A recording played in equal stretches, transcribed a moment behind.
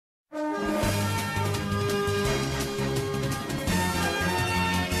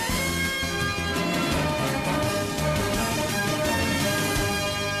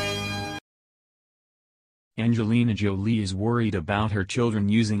Angelina Jolie is worried about her children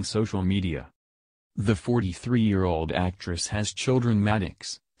using social media. The 43-year-old actress has children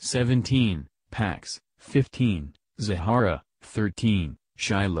Maddox, 17, Pax, 15, Zahara, 13,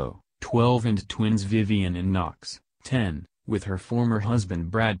 Shiloh, 12 and twins Vivian and Knox, 10, with her former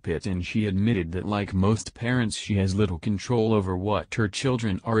husband Brad Pitt, and she admitted that like most parents she has little control over what her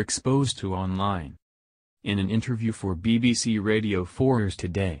children are exposed to online. In an interview for BBC Radio 4's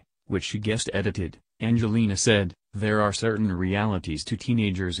Today, which she guest-edited, Angelina said, "There are certain realities to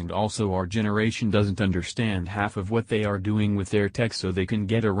teenagers, and also our generation doesn't understand half of what they are doing with their tech, so they can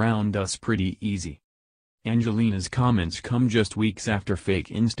get around us pretty easy." Angelina's comments come just weeks after fake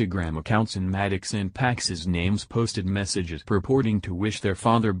Instagram accounts in Maddox and Pax's names posted messages purporting to wish their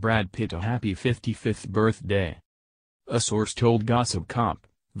father Brad Pitt a happy 55th birthday. A source told Gossip Cop,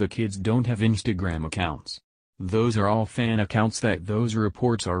 "The kids don't have Instagram accounts. Those are all fan accounts that those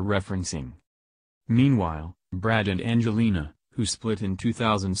reports are referencing." Meanwhile, Brad and Angelina, who split in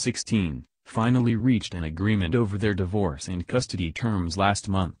 2016, finally reached an agreement over their divorce and custody terms last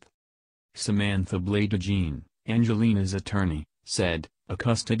month. Samantha Blade-Jean, Angelina's attorney, said, "A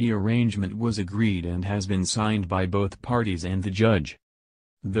custody arrangement was agreed and has been signed by both parties and the judge.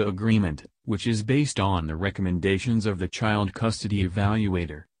 The agreement, which is based on the recommendations of the child custody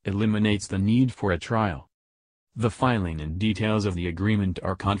evaluator, eliminates the need for a trial. The filing and details of the agreement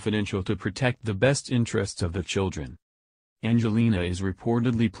are confidential to protect the best interests of the children." Angelina is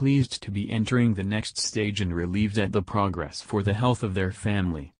reportedly pleased to be entering the next stage and relieved at the progress for the health of their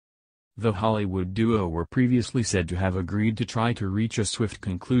family. The Hollywood duo were previously said to have agreed to try to reach a swift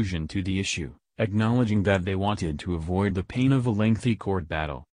conclusion to the issue, acknowledging that they wanted to avoid the pain of a lengthy court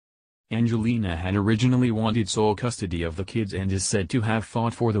battle. Angelina had originally wanted sole custody of the kids and is said to have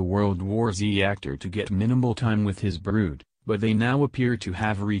fought for the World War Z actor to get minimal time with his brood, but they now appear to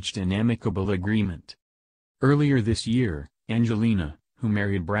have reached an amicable agreement. Earlier this year, Angelina, who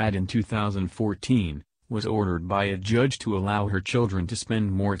married Brad in 2014, was ordered by a judge to allow her children to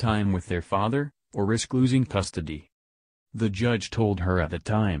spend more time with their father, or risk losing custody. The judge told her at the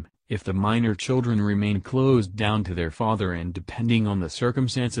time, if the minor children remain closed down to their father and depending on the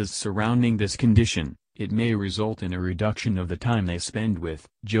circumstances surrounding this condition, it may result in a reduction of the time they spend with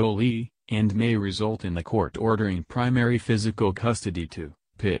Jolie, and may result in the court ordering primary physical custody to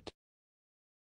Pitt.